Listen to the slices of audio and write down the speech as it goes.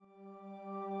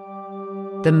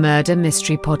the Murder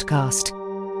Mystery Podcast.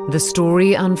 The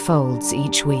story unfolds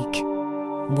each week.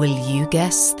 Will you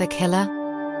guess the killer?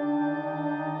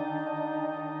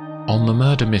 On the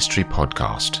Murder Mystery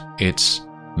Podcast, it's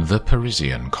The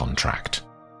Parisian Contract.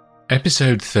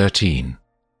 Episode 13.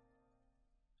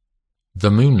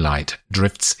 The moonlight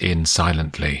drifts in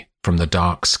silently from the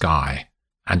dark sky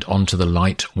and onto the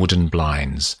light wooden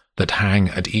blinds that hang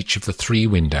at each of the 3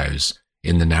 windows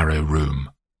in the narrow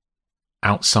room.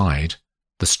 Outside,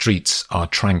 the streets are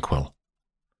tranquil,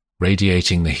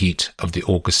 radiating the heat of the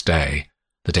August day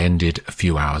that ended a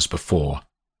few hours before.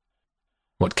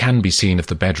 What can be seen of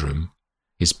the bedroom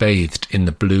is bathed in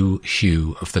the blue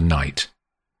hue of the night.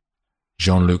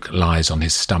 Jean-Luc lies on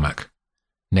his stomach,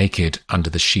 naked under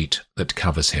the sheet that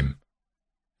covers him,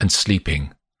 and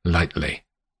sleeping lightly.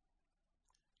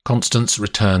 Constance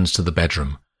returns to the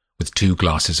bedroom with 2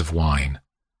 glasses of wine,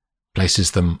 places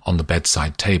them on the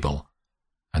bedside table,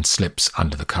 and slips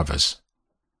under the covers.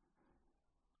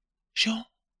 "Jean,"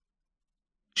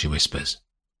 she whispers.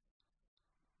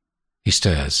 He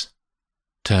stirs,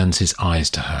 turns his eyes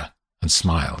to her, and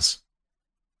smiles.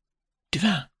 "Du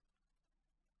vin?"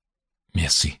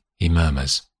 "Merci," he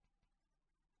murmurs,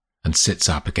 and sits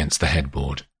up against the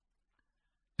headboard.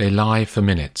 They lie for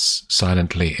minutes,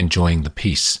 silently enjoying the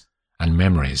peace and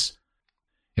memories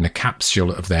in a capsule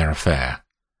of their affair,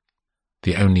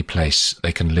 the only place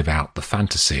they can live out the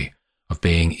fantasy of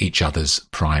being each other's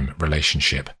prime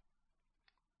relationship.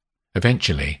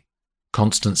 Eventually,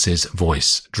 Constance's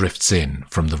voice drifts in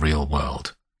from the real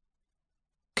world.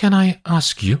 "Can I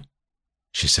ask you?"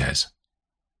 she says.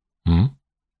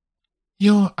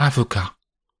 "Your avocat."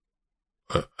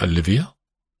 "Olivia?"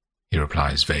 he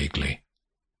replies vaguely.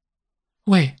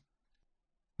 "Oui."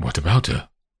 "What about her?"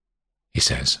 he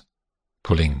says,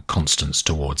 pulling Constance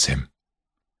towards him.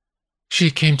 "She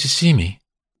came to see me,"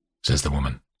 says the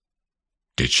woman.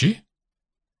 "Did she?"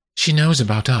 "She knows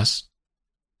about us."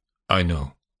 "I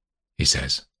know," he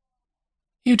says.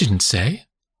 "You didn't say."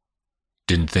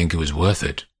 "Didn't think it was worth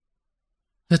it."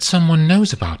 "That someone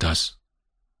knows about us."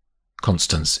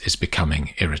 Constance is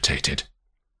becoming irritated.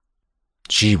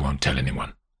 "She won't tell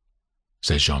anyone,"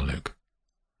 says Jean-Luc.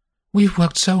 "We've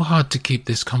worked so hard to keep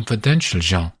this confidential,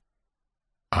 Jean."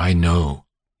 "I know,"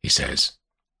 he says.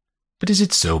 "But is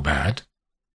it so bad?"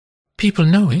 "People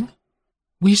knowing?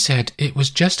 We said it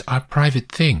was just our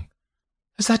private thing.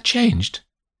 Has that changed?"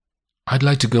 "I'd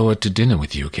like to go out to dinner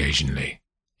with you occasionally,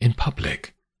 in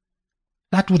public."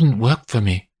 "That wouldn't work for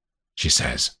me," she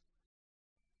says.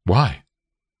 "Why?"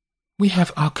 "We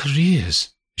have our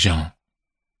careers, Jean.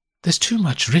 There's too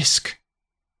much risk."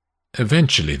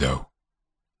 "Eventually, though."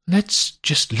 "Let's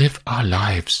just live our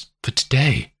lives for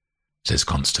today," says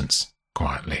Constance,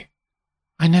 quietly.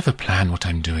 "I never plan what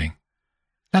I'm doing.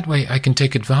 That way I can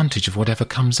take advantage of whatever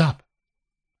comes up."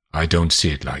 "I don't see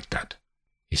it like that,"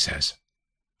 he says.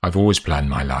 "I've always planned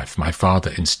my life. My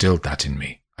father instilled that in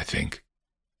me, I think.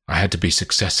 I had to be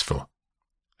successful.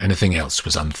 Anything else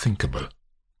was unthinkable."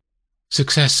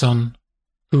 "Success on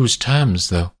whose terms,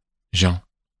 though, Jean?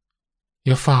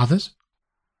 Your father's?"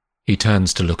 He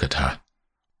turns to look at her.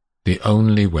 "The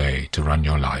only way to run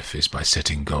your life is by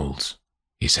setting goals,"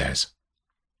 he says.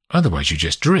 "Otherwise you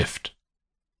just drift."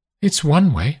 "It's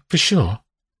one way, for sure."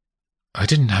 "I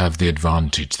didn't have the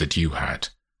advantage that you had,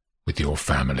 with your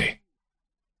family."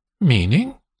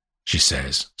 "Meaning?" she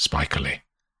says, spikily.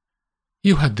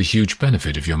 "You had the huge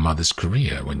benefit of your mother's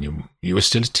career when you were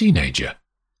still a teenager,"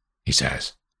 he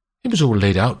says. "It was all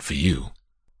laid out for you."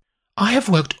 "I have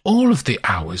worked all of the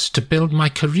hours to build my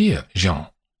career, Jean."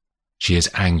 She is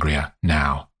angrier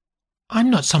now. "I'm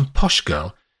not some posh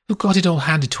girl who got it all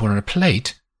handed to her on a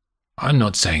plate." "I'm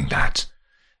not saying that.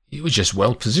 You were just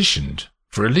well-positioned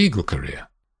for a legal career."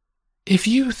 "If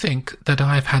you think that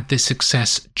I've had this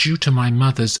success due to my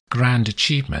mother's grand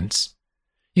achievements,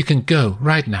 you can go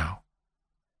right now."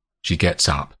 She gets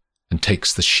up and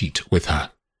takes the sheet with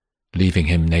her, leaving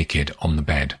him naked on the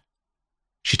bed.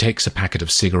 She takes a packet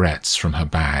of cigarettes from her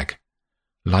bag,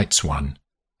 lights one,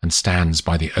 and stands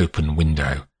by the open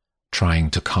window, trying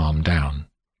to calm down.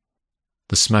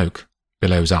 The smoke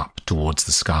billows up towards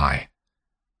the sky.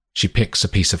 She picks a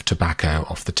piece of tobacco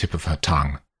off the tip of her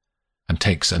tongue and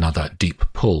takes another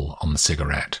deep pull on the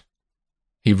cigarette.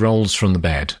 He rolls from the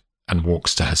bed and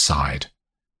walks to her side.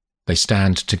 They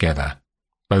stand together,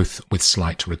 both with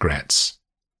slight regrets.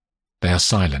 They are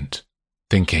silent,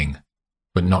 thinking,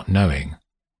 but not knowing,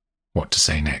 what to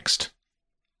say next.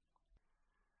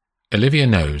 Olivia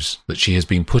knows that she has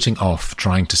been putting off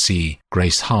trying to see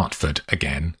Grace Hartford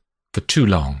again for too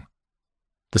long.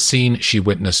 The scene she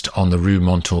witnessed on the Rue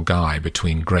Montorgueil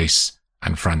between Grace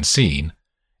and Francine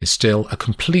is still a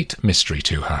complete mystery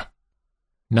to her.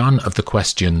 None of the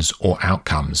questions or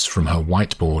outcomes from her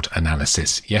whiteboard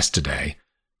analysis yesterday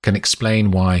can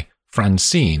explain why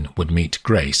Francine would meet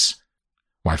Grace,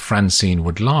 why Francine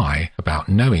would lie about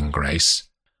knowing Grace,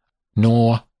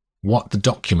 nor what the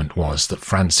document was that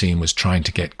Francine was trying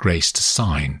to get Grace to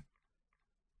sign.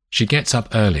 She gets up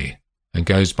early and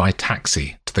goes by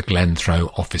taxi to the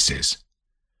Glenthrow offices.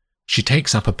 She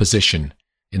takes up a position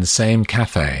in the same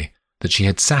cafe that she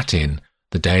had sat in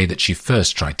the day that she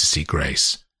first tried to see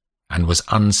Grace, and was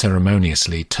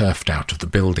unceremoniously turfed out of the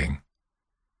building.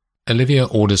 Olivia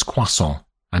orders croissant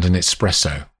and an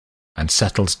espresso, and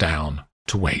settles down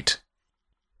to wait.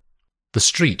 The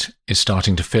street is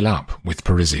starting to fill up with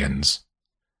Parisians.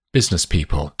 Business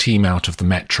people team out of the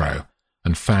metro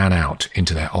and fan out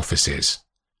into their offices.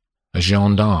 A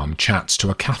gendarme chats to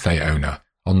a cafe owner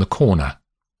on the corner.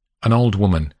 An old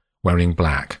woman, wearing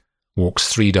black, walks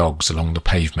 3 dogs along the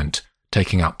pavement,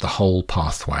 taking up the whole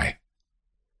pathway.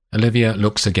 Olivia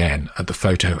looks again at the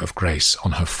photo of Grace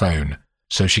on her phone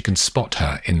so she can spot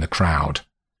her in the crowd.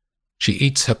 She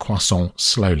eats her croissant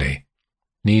slowly,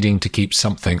 needing to keep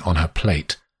something on her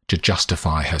plate to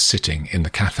justify her sitting in the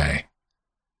cafe.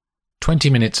 20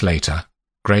 minutes later,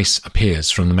 Grace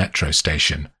appears from the metro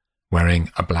station,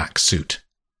 wearing a black suit.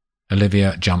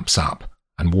 Olivia jumps up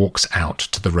and walks out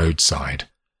to the roadside,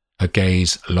 her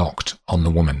gaze locked on the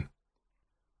woman.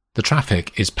 The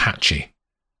traffic is patchy.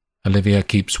 Olivia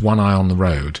keeps one eye on the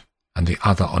road and the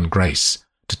other on Grace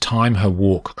to time her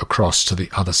walk across to the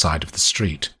other side of the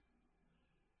street.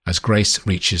 As Grace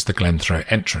reaches the Glenthrow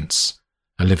entrance,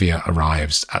 Olivia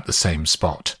arrives at the same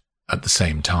spot at the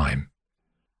same time.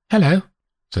 "Hello,"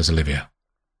 says Olivia.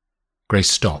 Grace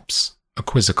stops, a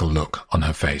quizzical look on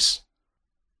her face.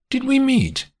 "Did we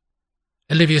meet?"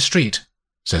 "Olivia Street,"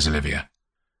 says Olivia.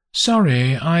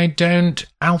 "Sorry, I don't...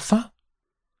 Alpha?"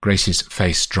 Grace's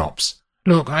face drops.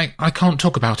 "Look, I can't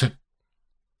talk about it.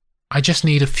 I just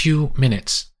need a few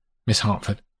minutes, Miss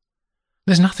Hartford."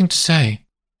 "There's nothing to say,"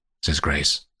 says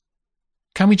Grace.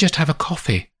 "Can we just have a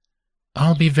coffee?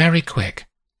 I'll be very quick,"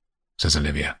 says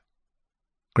Olivia.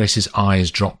 Grace's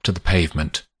eyes drop to the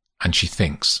pavement, and she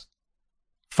thinks.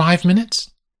 5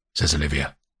 minutes? Says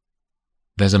Olivia.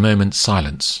 There's a moment's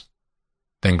silence.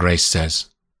 Then Grace says,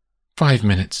 5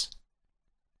 minutes.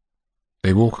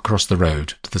 They walk across the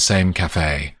road to the same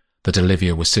cafe that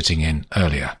Olivia was sitting in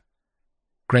earlier.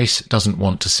 Grace doesn't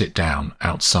want to sit down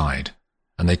outside,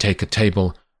 and they take a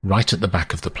table right at the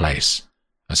back of the place,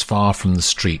 as far from the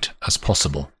street as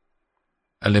possible.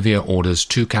 Olivia orders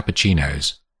 2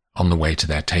 cappuccinos on the way to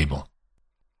their table.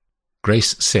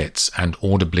 Grace sits and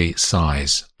audibly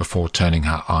sighs before turning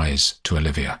her eyes to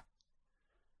Olivia.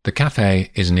 The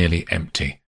cafe is nearly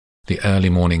empty. The early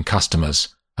morning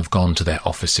customers have gone to their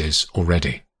offices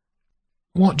already.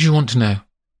 "What do you want to know?"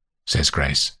 says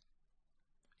Grace.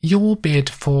 "Your bid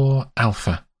for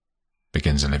Alpha,"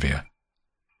 begins Olivia.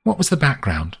 "What was the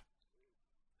background?"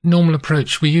 "Normal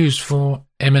approach we used for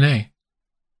M&A,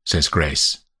 says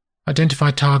Grace.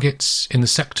 "Identify targets in the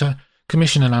sector,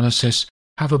 commission analysis,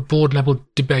 have a board-level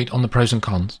debate on the pros and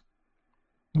cons."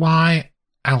 "Why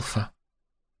Alpha?"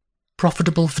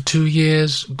 "Profitable for 2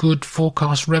 years, good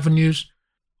forecast revenues.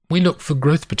 We look for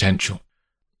growth potential,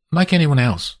 like anyone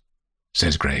else,"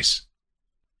 says Grace.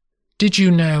 "Did you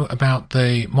know about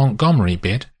the Montgomery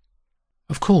bid?"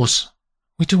 "Of course.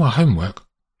 We do our homework."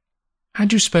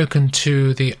 "Had you spoken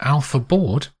to the Alpha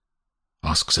board?"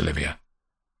 asks Olivia.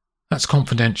 "That's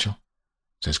confidential,"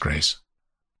 says Grace.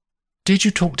 "Did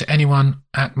you talk to anyone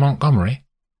at Montgomery?"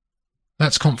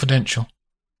 "That's confidential,"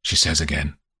 she says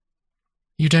again.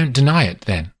 "You don't deny it,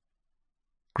 then?"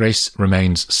 Grace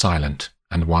remains silent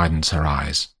and widens her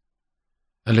eyes.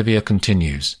 Olivia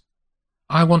continues.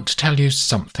 "I want to tell you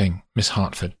something, Miss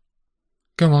Hartford."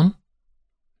 "Go on."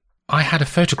 "I had a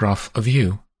photograph of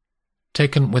you,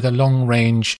 taken with a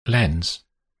long-range lens,"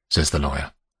 says the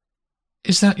lawyer.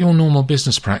 "Is that your normal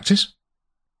business practice?"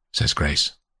 says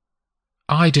Grace.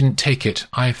 "I didn't take it,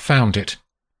 I found it."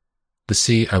 The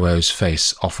COO's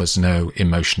face offers no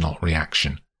emotional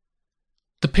reaction.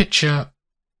 "The picture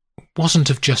wasn't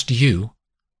of just you,"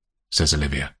 says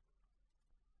Olivia.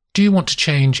 "Do you want to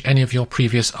change any of your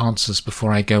previous answers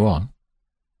before I go on?"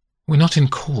 "We're not in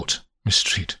court, Miss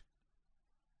Street."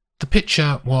 "The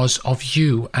picture was of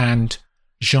you and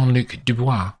Jean-Luc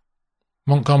Dubois,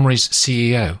 Montgomery's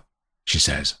CEO, she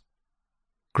says.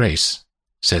 Grace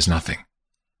says nothing.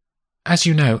 "As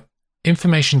you know,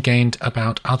 information gained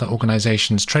about other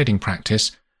organizations' trading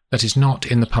practice that is not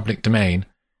in the public domain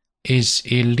is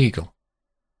illegal,"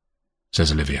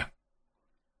 says Olivia.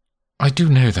 "I do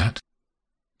know that,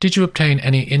 Did you obtain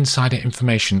any insider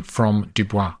information from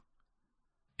Dubois?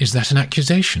 Is that an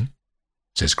accusation?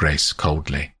 Says Grace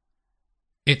coldly.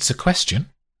 It's a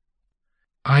question.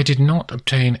 I did not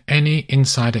obtain any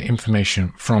insider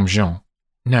information from Jean.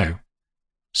 No,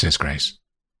 says Grace.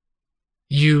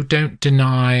 You don't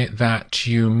deny that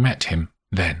you met him,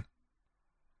 then?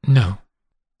 No.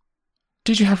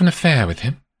 Did you have an affair with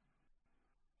him?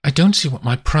 I don't see what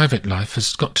my private life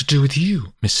has got to do with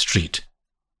you, Miss Street.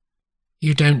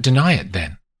 You don't deny it,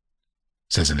 then?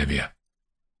 Says Olivia.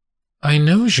 I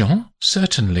know Jean.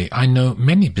 Certainly, I know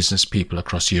many business people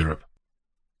across Europe.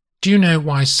 Do you know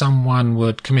why someone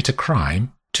would commit a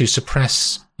crime to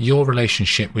suppress your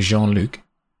relationship with Jean-Luc?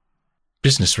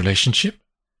 Business relationship?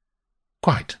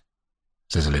 Quite,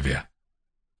 says Olivia.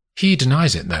 He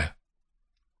denies it, though.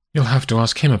 You'll have to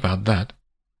ask him about that,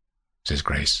 says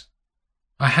Grace.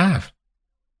 I have.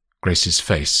 Grace's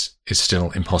face is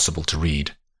still impossible to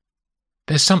read.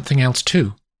 There's something else,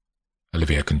 too,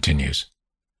 Olivia continues.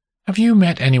 Have you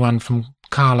met anyone from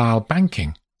Carlisle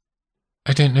Banking?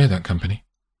 I don't know that company.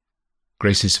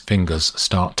 Grace's fingers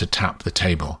start to tap the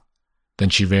table. Then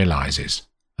she realizes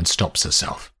and stops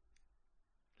herself.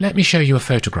 Let me show you a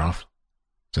photograph,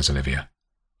 says Olivia,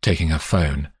 taking her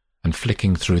phone and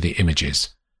flicking through the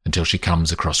images until she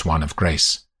comes across one of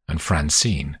Grace and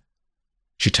Francine.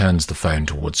 She turns the phone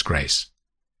towards Grace.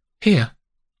 Here.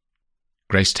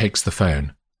 Grace takes the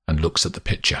phone and looks at the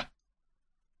picture.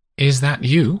 Is that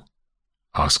you?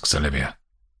 Asks Olivia.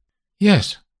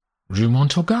 Yes, Rue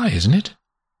Montorgueil, isn't it?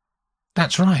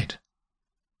 That's right.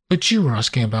 But you were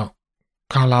asking about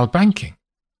Carlisle Banking,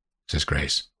 says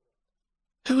Grace.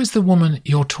 Who is the woman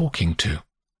you're talking to?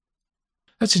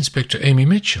 That's Inspector Amy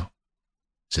Mitchell,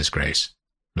 says Grace,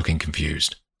 looking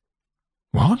confused.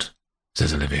 What?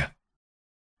 Says Olivia.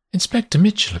 Inspector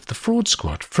Mitchell of the Fraud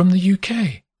Squad from the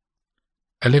UK.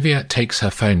 Olivia takes her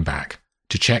phone back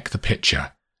to check the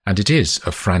picture, and it is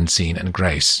of Francine and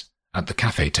Grace at the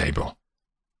cafe table.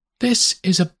 This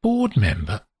is a board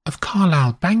member of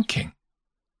Carlisle Banking,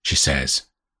 she says,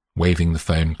 waving the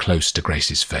phone close to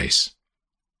Grace's face.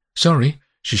 Sorry,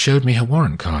 she showed me her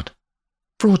warrant card.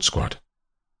 Fraud Squad,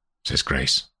 says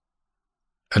Grace.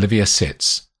 Olivia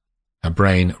sits. Her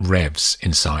brain revs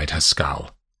inside her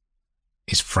skull.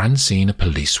 Is Francine a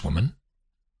policewoman?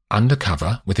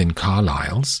 Undercover within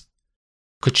Carlisle's?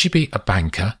 Could she be a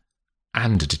banker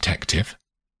and a detective?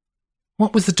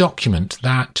 What was the document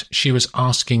that she was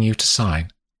asking you to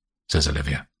sign? Says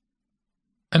Olivia.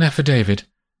 An affidavit,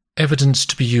 evidence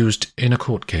to be used in a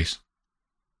court case.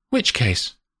 Which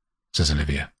case? Says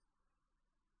Olivia.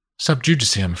 Sub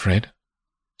judice, I'm afraid,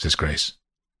 says Grace.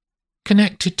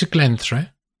 Connected to Glenthrow?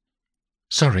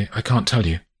 Sorry, I can't tell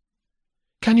you.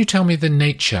 Can you tell me the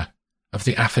nature of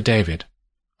the affidavit?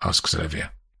 Asks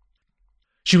Olivia.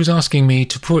 She was asking me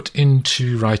to put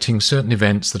into writing certain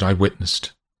events that I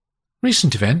witnessed.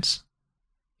 Recent events?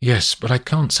 Yes, but I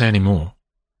can't say any more.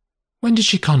 When did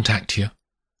she contact you?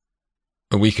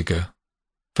 A week ago.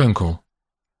 Phone call.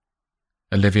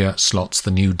 Olivia slots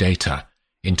the new data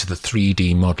into the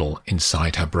 3D model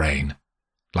inside her brain,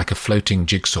 like a floating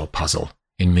jigsaw puzzle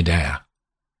in midair.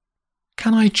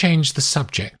 Can I change the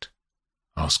subject?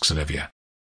 Asks Olivia.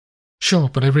 Sure,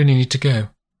 but I really need to go.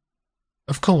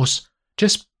 Of course,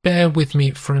 just bear with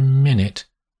me for a minute,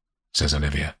 says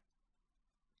Olivia.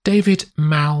 David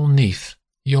Malneath,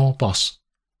 your boss.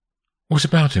 What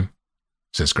about him?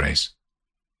 Says Grace.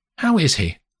 How is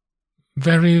he?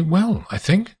 Very well, I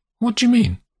think. What do you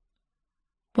mean?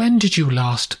 When did you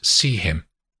last see him?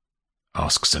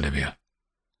 Asks Olivia.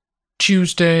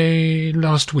 Tuesday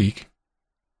last week.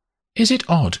 Is it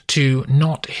odd to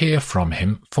not hear from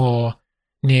him for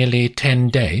nearly 10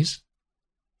 days?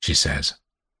 She says.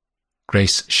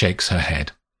 Grace shakes her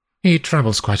head. He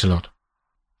travels quite a lot.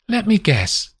 Let me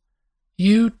guess.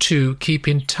 You two keep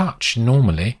in touch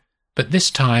normally, but this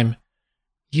time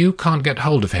you can't get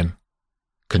hold of him,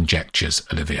 conjectures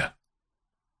Olivia.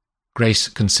 Grace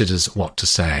considers what to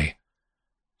say,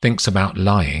 thinks about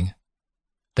lying,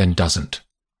 then doesn't.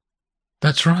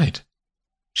 That's right,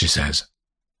 she says.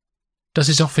 Does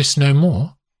his office know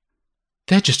more?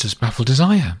 They're just as baffled as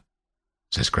I am,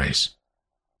 says Grace.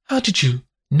 How did you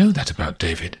know that about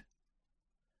David?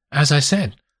 As I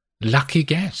said, lucky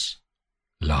guess,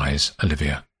 lies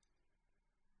Olivia.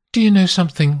 Do you know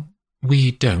something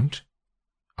we don't?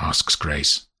 Asks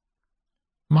Grace.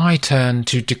 My turn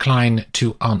to decline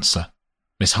to answer,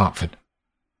 Miss Hartford.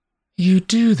 You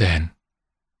do, then?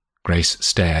 Grace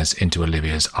stares into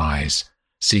Olivia's eyes,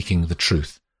 seeking the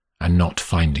truth and not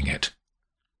finding it.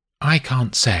 I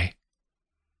can't say.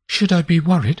 Should I be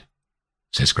worried?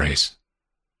 Says Grace.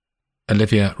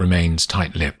 Olivia remains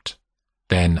tight-lipped,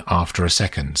 Then, after a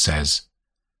second, says,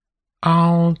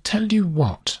 "I'll tell you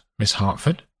what, Miss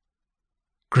Hartford."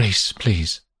 "Grace,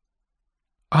 please."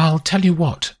 "I'll tell you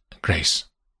what, Grace,"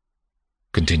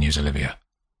 continues Olivia.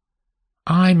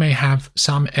 "I may have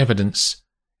some evidence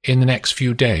in the next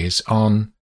few days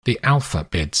on the alpha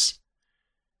bids.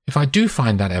 If I do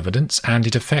find that evidence and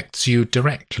it affects you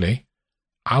directly,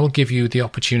 I will give you the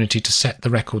opportunity to set the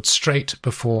record straight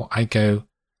before I go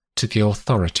to the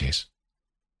authorities.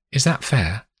 Is that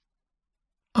fair?"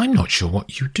 "I'm not sure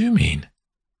what you do mean,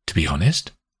 to be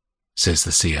honest," says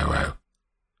the COO.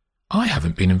 "I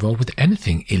haven't been involved with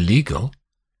anything illegal.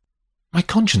 My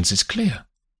conscience is clear."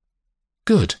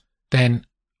 "Good. Then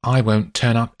I won't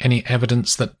turn up any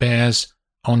evidence that bears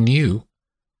on you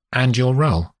and your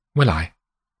role, will I?"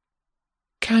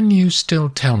 "Can you still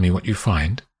tell me what you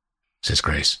find?" says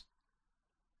Grace.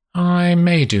 "I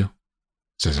may do,"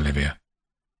 says Olivia,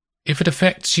 "if it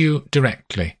affects you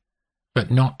directly, but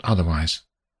not otherwise.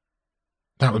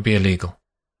 That would be illegal."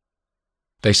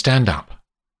 They stand up.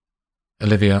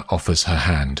 Olivia offers her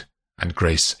hand, and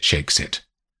Grace shakes it.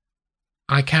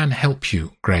 "I can help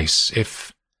you, Grace,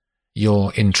 if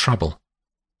you're in trouble,"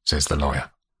 says the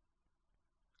lawyer.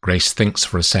 Grace thinks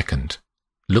for a second,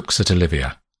 looks at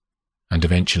Olivia, and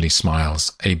eventually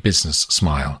smiles a business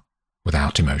smile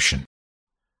without emotion.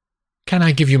 "Can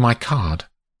I give you my card?"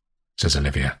 says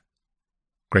Olivia.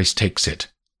 Grace takes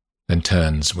it, then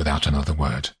turns without another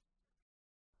word.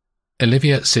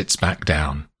 Olivia sits back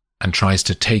down and tries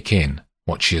to take in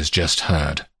what she has just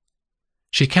heard.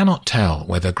 She cannot tell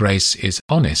whether Grace is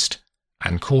honest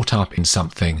and caught up in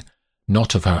something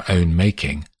not of her own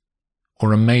making,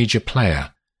 or a major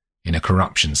player in a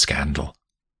corruption scandal.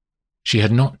 She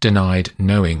had not denied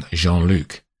knowing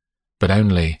Jean-Luc, but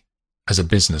only as a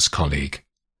business colleague.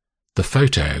 The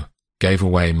photo gave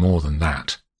away more than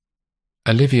that.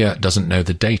 Olivia doesn't know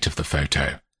the date of the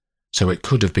photo, so it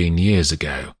could have been years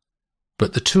ago,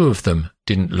 but the two of them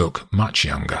didn't look much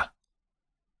younger.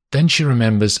 Then she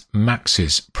remembers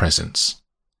Max's presence,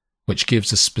 which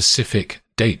gives a specific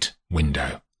date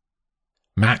window.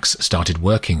 Max started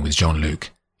working with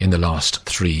Jean-Luc in the last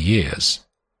 3 years.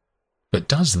 But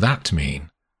does that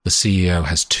mean the CEO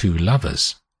has 2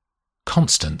 lovers,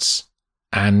 Constance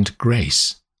and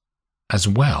Grace, as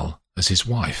well as his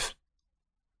wife?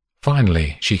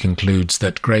 Finally, she concludes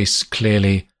that Grace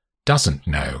clearly doesn't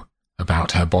know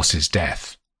about her boss's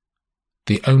death.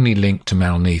 The only link to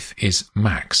Malneath is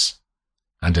Max,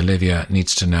 and Olivia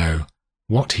needs to know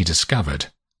what he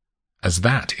discovered, as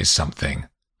that is something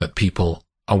that people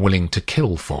are willing to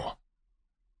kill for.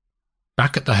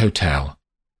 Back at the hotel,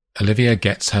 Olivia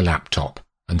gets her laptop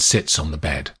and sits on the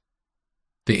bed.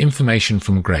 The information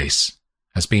from Grace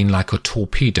has been like a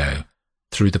torpedo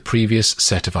through the previous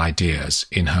set of ideas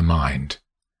in her mind.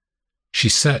 She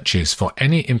searches for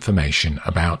any information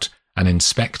about an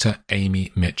Inspector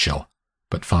Amy Mitchell,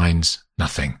 but finds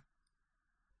nothing.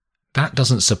 That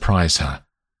doesn't surprise her,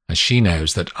 as she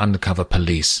knows that undercover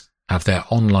police have their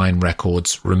online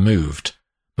records removed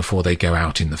before they go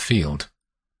out in the field.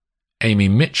 Amy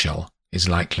Mitchell is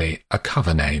likely a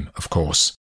cover name, of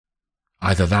course.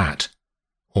 Either that,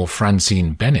 or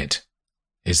Francine Bennett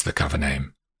is the cover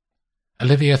name.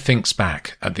 Olivia thinks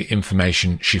back at the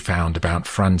information she found about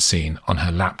Francine on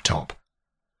her laptop,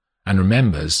 and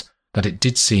remembers that it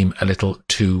did seem a little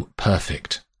too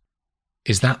perfect.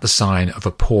 Is that the sign of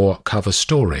a poor cover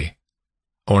story,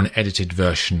 or an edited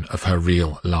version of her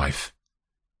real life?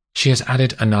 She has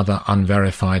added another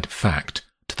unverified fact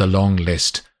to the long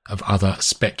list of other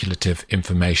speculative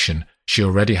information she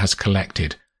already has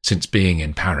collected since being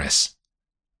in Paris.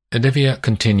 Olivia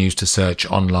continues to search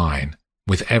online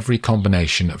with every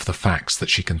combination of the facts that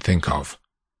she can think of,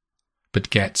 but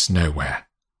gets nowhere.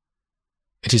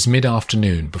 It is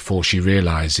mid-afternoon before she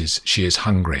realizes she is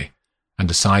hungry and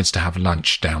decides to have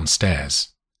lunch downstairs.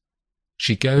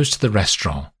 She goes to the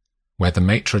restaurant where the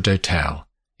maître d'hôtel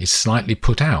is slightly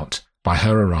put out by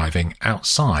her arriving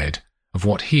outside of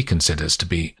what he considers to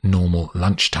be normal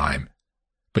lunchtime,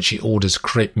 but she orders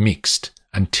crêpes mixtes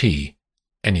and tea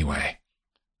anyway.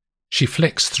 She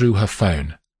flicks through her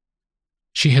phone.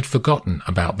 She had forgotten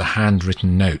about the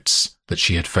handwritten notes that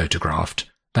she had photographed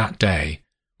that day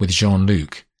with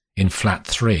Jean-Luc in flat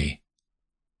 3.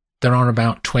 There are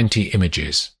about 20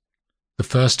 images. The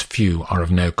first few are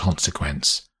of no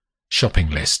consequence. Shopping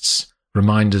lists,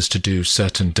 reminders to do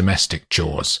certain domestic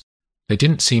chores. They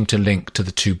didn't seem to link to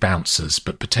the 2 bouncers,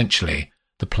 but potentially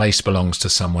the place belongs to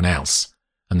someone else,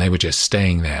 and they were just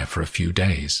staying there for a few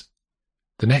days.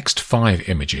 The next 5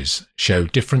 images show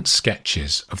different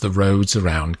sketches of the roads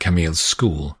around Camille's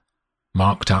school,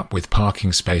 marked up with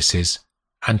parking spaces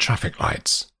and traffic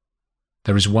lights.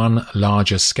 there is one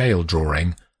larger scale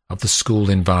drawing of the school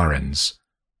environs,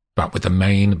 but with the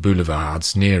main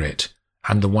boulevards near it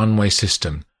and the one-way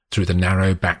system through the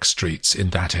narrow back streets in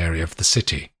that area of the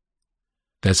city.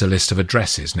 There's a list of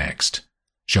addresses next: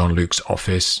 Jean-Luc's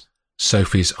office,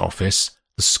 Sophie's office,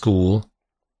 the school,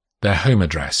 their home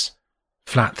address,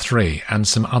 flat 3, and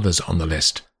some others on the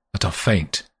list that are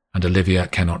faint and Olivia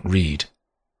cannot read.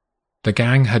 The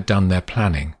gang had done their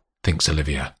planning, thinks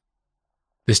Olivia.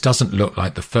 This doesn't look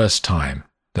like the first time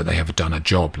that they have done a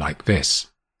job like this.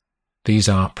 These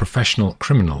are professional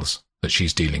criminals that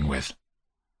she's dealing with.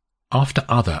 After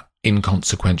other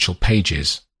inconsequential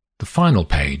pages, the final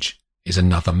page is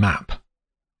another map.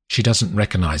 She doesn't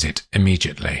recognize it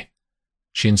immediately.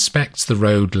 She inspects the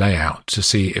road layout to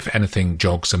see if anything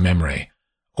jogs a memory,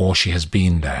 or she has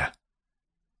been there.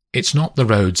 It's not the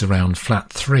roads around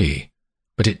flat 3,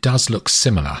 but it does look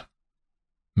similar.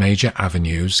 Major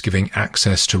avenues giving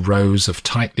access to rows of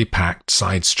tightly packed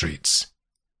side streets.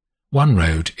 One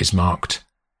road is marked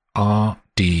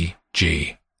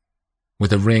RDG,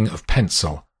 with a ring of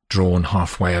pencil drawn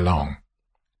halfway along.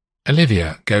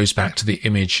 Olivia goes back to the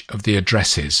image of the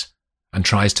addresses and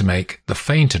tries to make the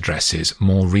faint addresses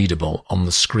more readable on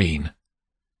the screen.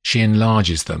 She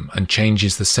enlarges them and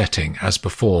changes the setting as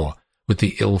before with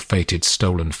the ill-fated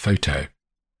stolen photo.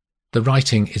 The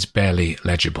writing is barely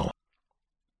legible.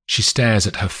 She stares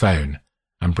at her phone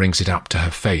and brings it up to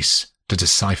her face to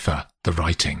decipher the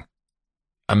writing.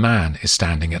 A man is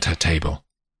standing at her table.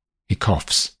 He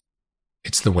coughs.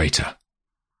 It's the waiter.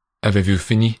 Avez-vous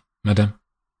fini, madame?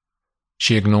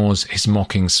 She ignores his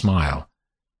mocking smile,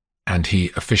 and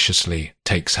he officiously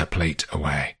takes her plate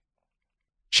away.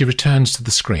 She returns to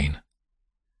the screen.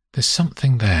 There's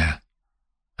something there.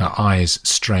 Her eyes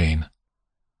strain.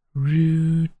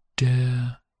 Rue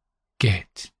de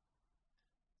Guet.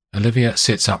 Olivia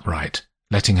sits upright,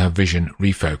 letting her vision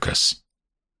refocus,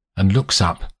 and looks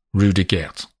up Rue de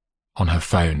Guet on her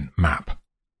phone map.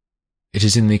 It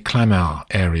is in the Clamart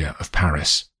area of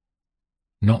Paris.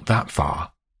 Not that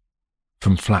far.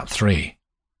 From flat 3.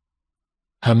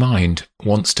 Her mind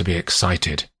wants to be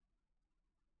excited.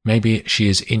 Maybe she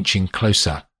is inching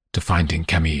closer to finding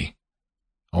Camille.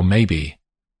 Or maybe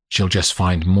she'll just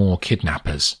find more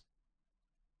kidnappers.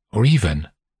 Or even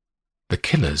the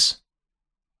killers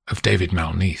of David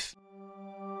Malneath.